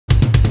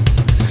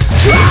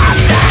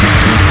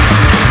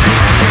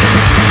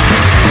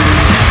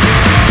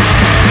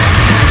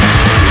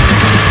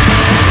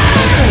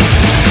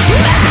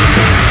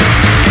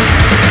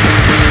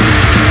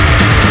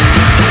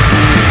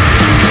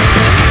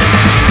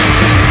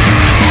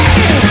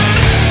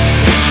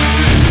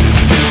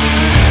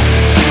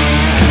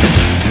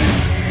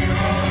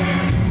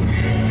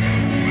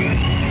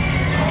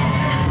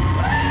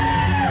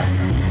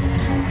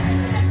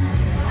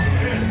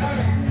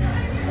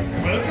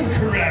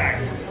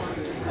Kerrang.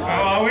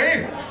 How are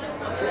we?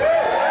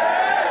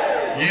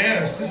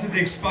 Yes, this is the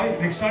exciting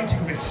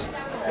bit.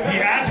 The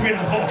admin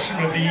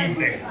portion of the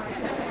evening.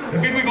 The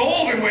bit we've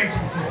all been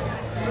waiting for.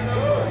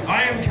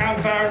 I am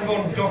Count Baron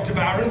von Dr.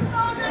 Baron,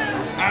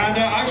 and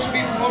I shall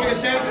be performing a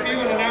seance for you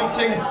and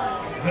announcing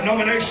the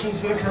nominations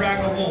for the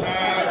Kerrang Award.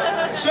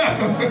 So,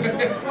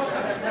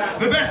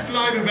 the best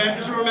live event,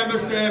 as you remember,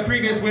 the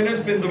previous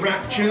winners have been The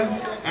Rapture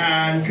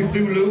and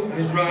Cthulhu and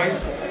his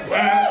Rise.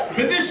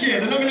 But this year,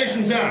 the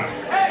nominations are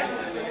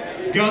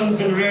Guns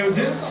N'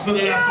 Roses for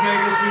the Las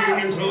Vegas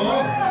reunion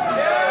tour.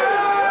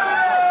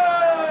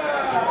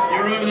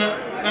 You remember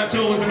that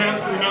tour was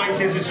announced in the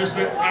 90s, it's just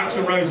that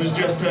Axl Rose has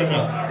just turned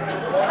up.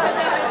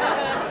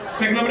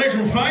 Second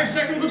nomination, 5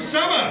 Seconds of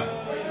Summer.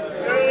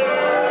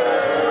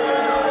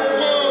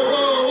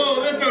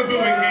 Whoa, there's no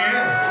booing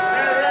here.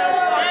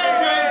 There's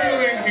no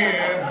booing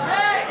here,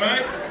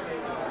 right?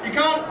 You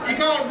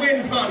can't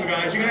win fun,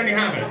 guys, you can only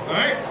have it,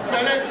 alright?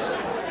 So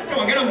let's, come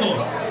on, get on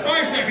board.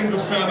 5 Seconds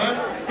of Summer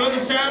for the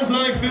Sounds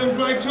Live Feels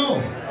Live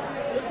tour.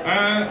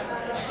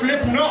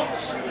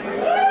 Slipknot.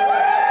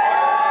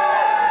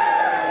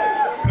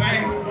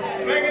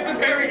 Playing at the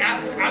very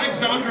apt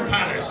Alexandra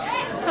Palace.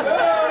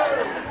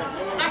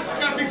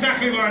 That's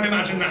exactly where I'd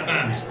imagine that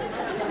band.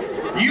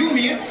 You,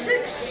 Me at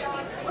 6.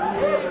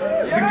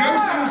 The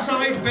Ghosts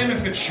Inside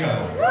Benefit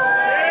Show.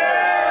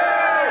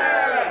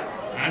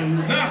 And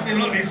lastly,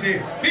 not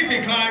leastly,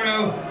 Biffy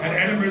Clyro at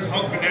Edinburgh's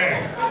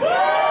Hogmanay.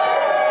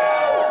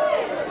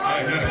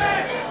 I know.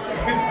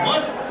 It's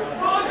what?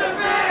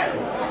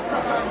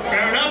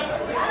 Fair enough.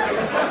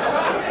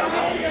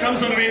 Some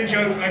sort of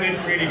in-joke I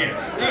didn't really get.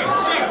 Oh,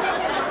 so,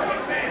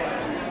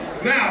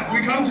 now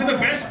we come to the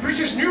best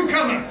British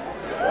newcomer.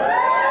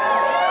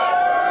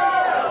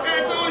 Yeah,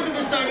 it's always a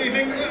deciding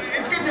thing.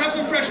 It's good to have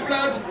some fresh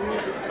blood,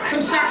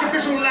 some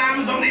sacrificial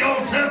lambs on the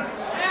altar.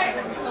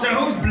 So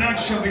whose blood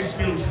shall be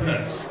spilled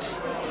first?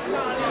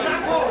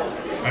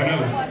 I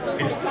know,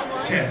 it's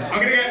tense. Can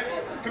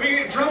we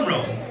get a drum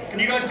roll? Can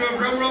you guys do a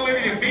drum roll, maybe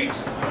with your feet?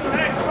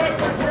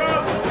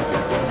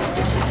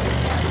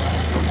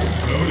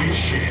 Holy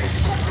shit.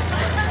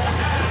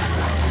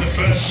 The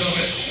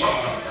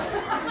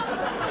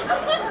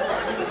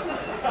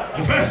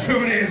first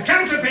of it is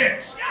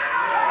Counterfeit!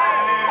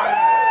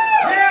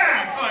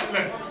 Yeah! Come on,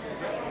 look.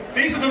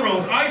 These are the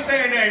rules. I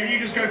say a name and you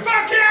just go,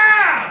 fuck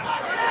yeah!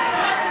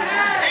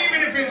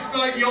 Even if it's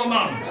like your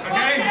mum,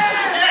 okay?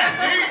 Yeah,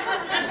 see?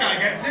 This guy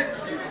gets it.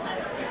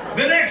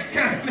 The next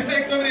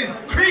nominee is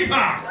Creeper!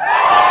 Fuck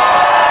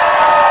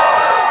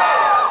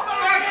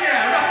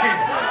yeah, right!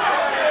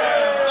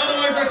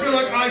 Otherwise I feel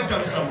like I've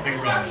done something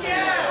wrong.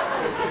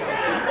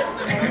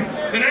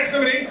 The next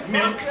nominee,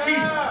 Milk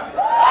Teeth.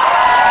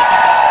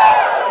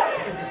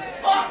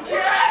 Fuck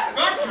yeah!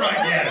 Fuck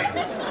right,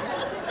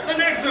 yeah! The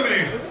next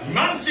nominee,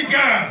 Muncie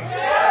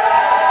Girls.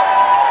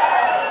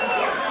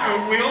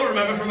 We all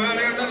remember from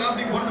earlier in that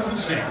lovely, wonderful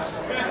set.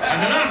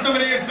 And the last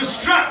nominee is The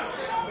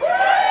Struts.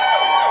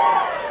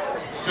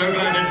 So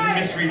glad I didn't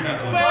misread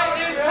that one.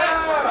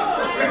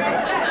 So,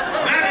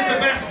 that is the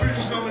best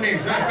British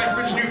nominees, right? Best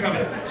British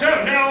newcomer.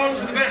 So now on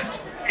to the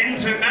best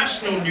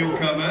international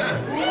newcomer.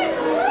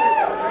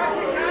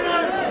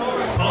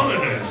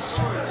 Foreigners.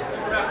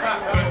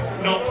 But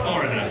not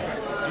foreigner.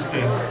 Just to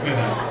clear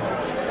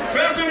that.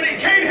 First nominee,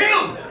 Cane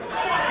Hill.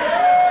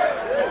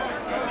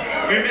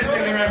 We're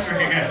missing the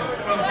rhetoric again.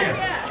 Fuck yeah.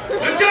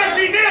 The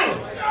Dirty Nil!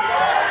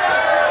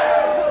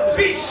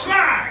 Beach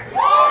Slag!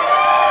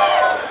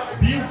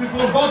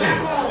 Beautiful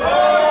Bodies!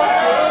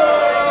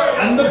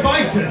 And the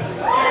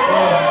Biters! Or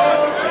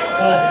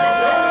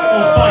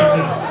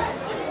Biters.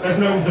 There's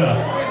no duh.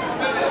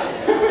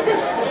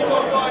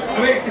 I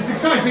mean, it's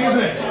exciting, isn't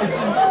it? It's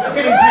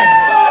getting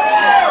tense.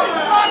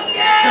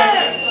 So,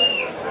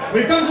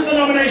 we've come to the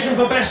nomination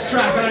for Best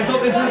Track, and I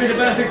thought this would be the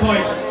perfect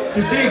point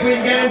to see if we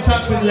can get in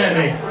touch with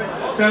Lemmy.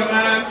 So,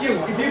 if you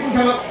can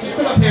come up, just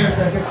come up here a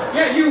second.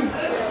 Yeah, you,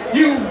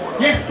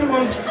 yes, come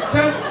on.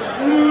 Don't,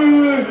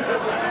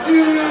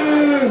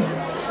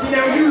 see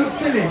now, you look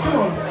silly, come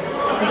on. I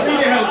just need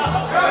your help.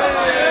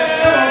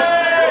 Come on.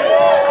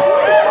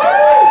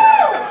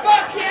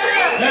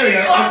 There we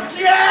go.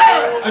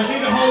 I just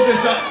need to hold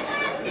this up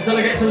until I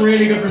get some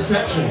really good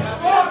reception.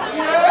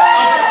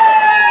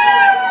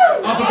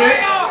 Up a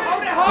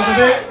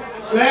bit,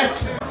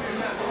 left.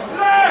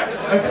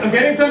 I'm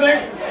getting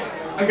something.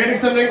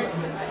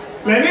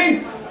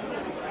 Lemmy?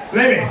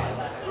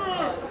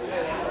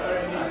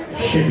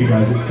 Shit, you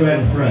guys, it's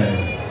Glenn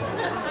Frey.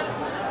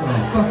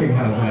 Oh, fucking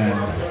hell, Glenn.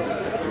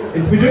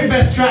 We're doing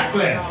Best Track,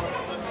 Glenn.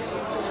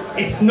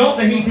 It's not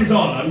The Heat Is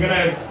On.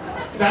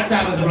 That's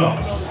out of the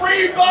blocks.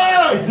 Free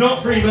Bird! It's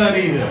not Free Bird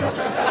either.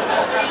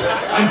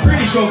 I'm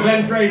pretty sure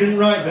Glenn Frey didn't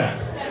write that.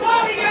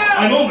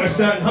 I'm almost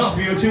certain half of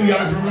you are too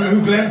young to remember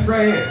who Glenn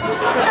Frey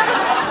is.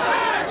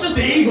 It's just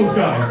the Eagles,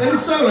 guys, and his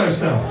solo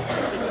stuff.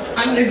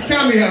 And his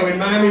cameo in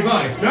Miami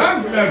Vice.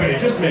 No? Nobody,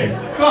 just me.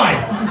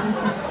 Fine.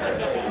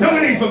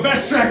 Nominees for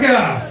Best Track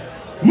are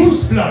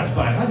Moose Blood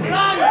by Honey.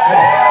 Oh.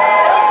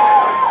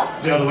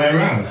 The other way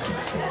around.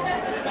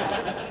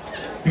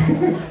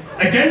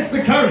 Against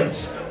the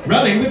current,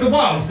 running with the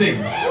wild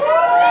things.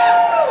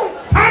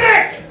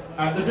 Panic!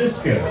 At the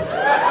disco.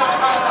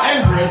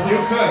 Emperor's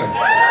new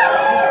clothes.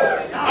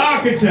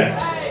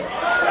 Architects.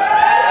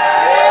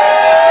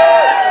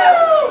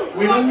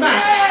 With a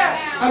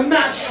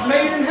match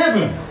made in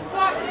heaven.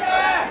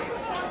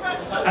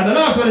 And the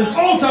last one is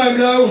all-time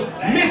low,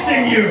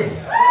 missing you.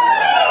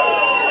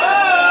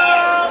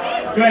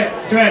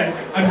 Glenn,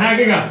 I'm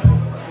hanging up.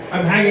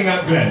 I'm hanging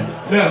up, Glenn.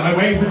 No, I'm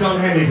waiting for Don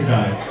Henley to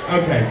die.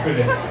 Okay,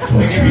 brilliant.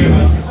 Thank you.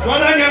 Well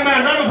done, young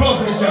man. Round of applause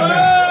for the show,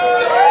 man.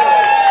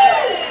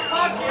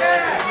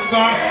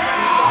 Fuck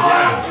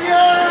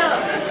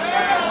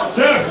yeah.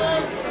 So,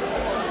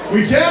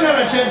 we turn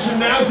our attention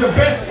now to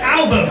Best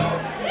Album.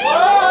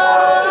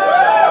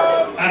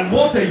 And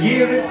what a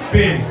year it's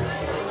been.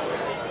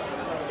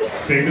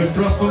 Fingers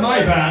crossed for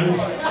my band,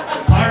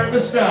 Pirate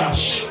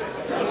Moustache.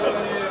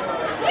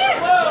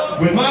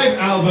 With my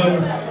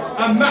album,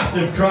 A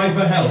Massive Cry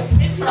for Help.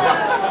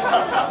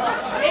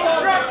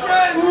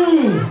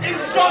 Instructions!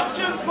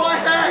 Instructions by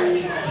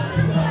Hank!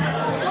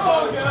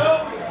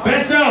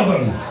 Best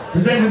Album,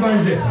 presented by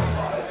Zipper.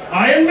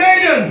 Iron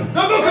Maiden,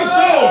 The Book of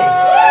Souls.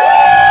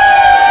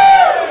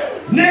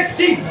 Neck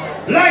Deep,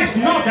 Life's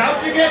Not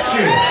Out to Get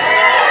You.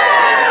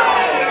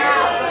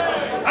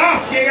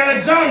 Asking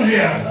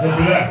Alexandria, The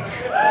Black.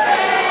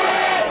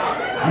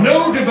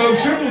 No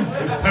Devotion,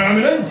 with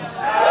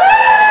Permanence.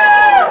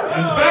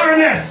 And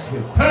Baroness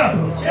with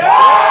Purple.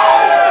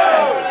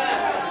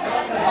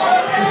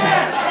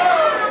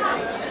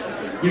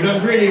 You've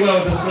done really well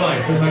with the slide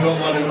because I got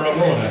one in the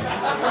wrong order.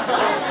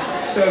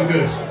 So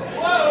good.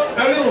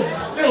 A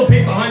little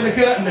peek behind the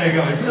curtain there,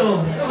 guys. A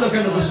little look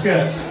under the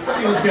skirts.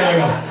 See what's going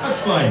on.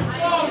 That's fine.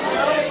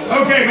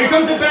 Okay, we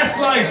come to Best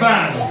Live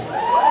Band.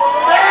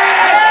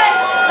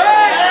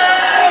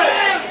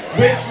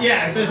 Which,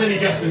 yeah, if there's any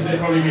justice, it'd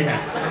probably be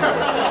Hank.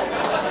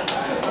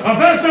 Our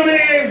first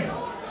nominee,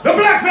 the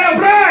Black Veil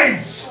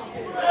Brides!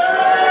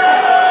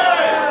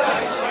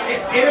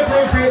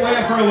 Inappropriate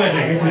wear for a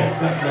wedding, isn't it?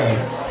 Black Veil.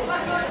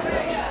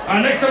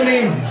 Our next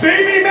nominee,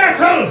 Baby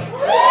Metal!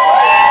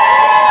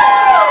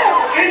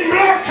 In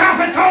block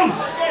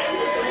capitals!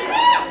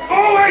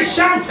 Always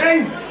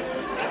shouting!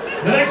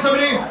 The next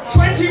nominee,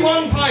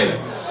 21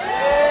 Pilots.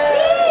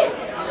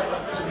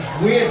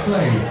 Weird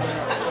play.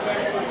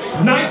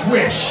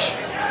 Nightwish.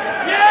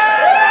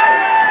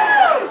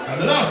 And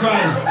the last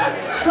one,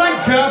 Frank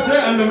Carter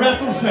and the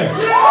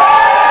Rattlesnakes.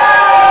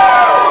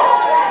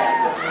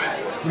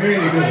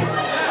 Really good.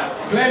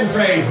 Glenn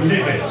Frey's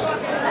Livid.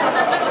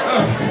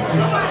 Oh.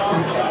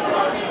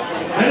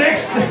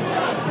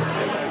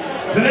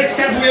 The next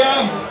category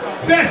are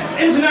Best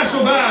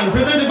International Band,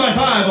 presented by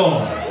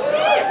Fireball.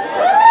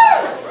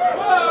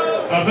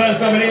 Our first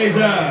nominee is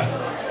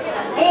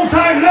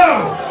All-Time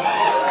Low.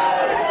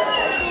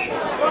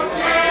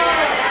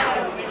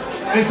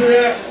 This is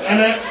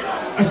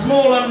a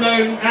small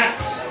unknown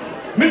act,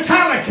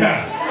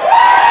 Metallica.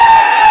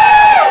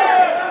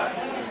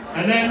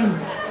 And then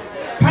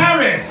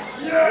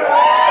Paris.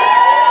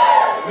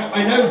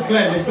 I know,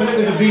 Glenn, they spell it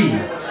with a V.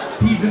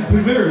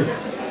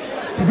 Paris.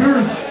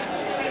 Paris.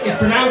 It's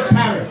pronounced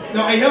Paris.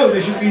 No, I know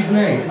they should use an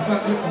A. It's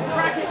like,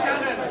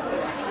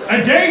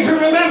 A Day to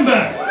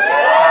Remember.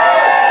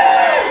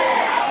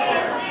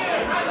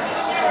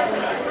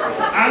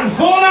 And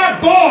Fall Out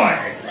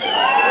Boy.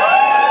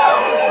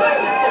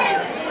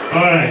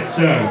 Alright,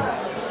 so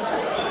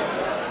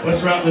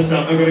let's wrap this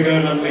up. I'm going to go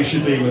and unleash a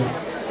demon.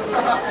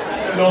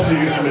 Not a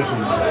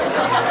euphemism.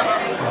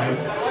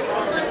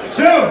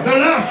 So, the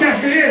last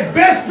category is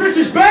Best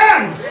British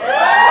Band!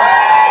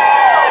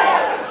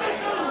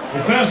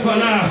 The first one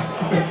now,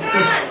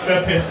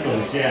 the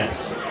Pistols,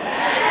 yes.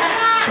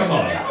 Come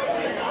on.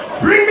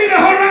 Bring me the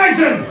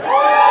horizon!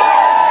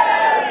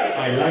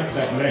 I like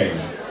that name.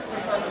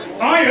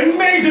 Iron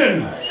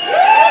Maiden!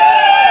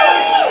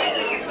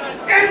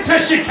 Enter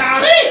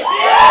Shikari!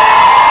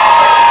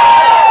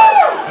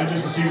 I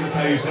just assume that's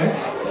how you say it.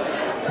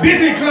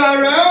 Biffy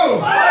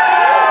Clyro!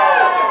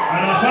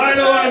 And our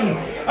final one,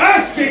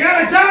 Asking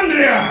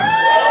Alexandria!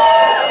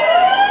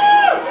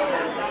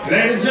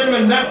 Ladies and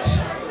gentlemen, that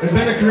has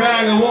been the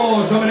Kerrang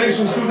Awards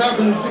nominations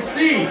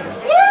 2016.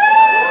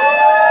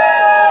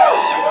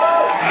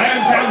 I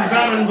am Count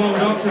Baron von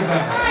Dr.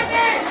 Baron.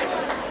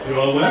 You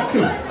are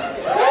welcome.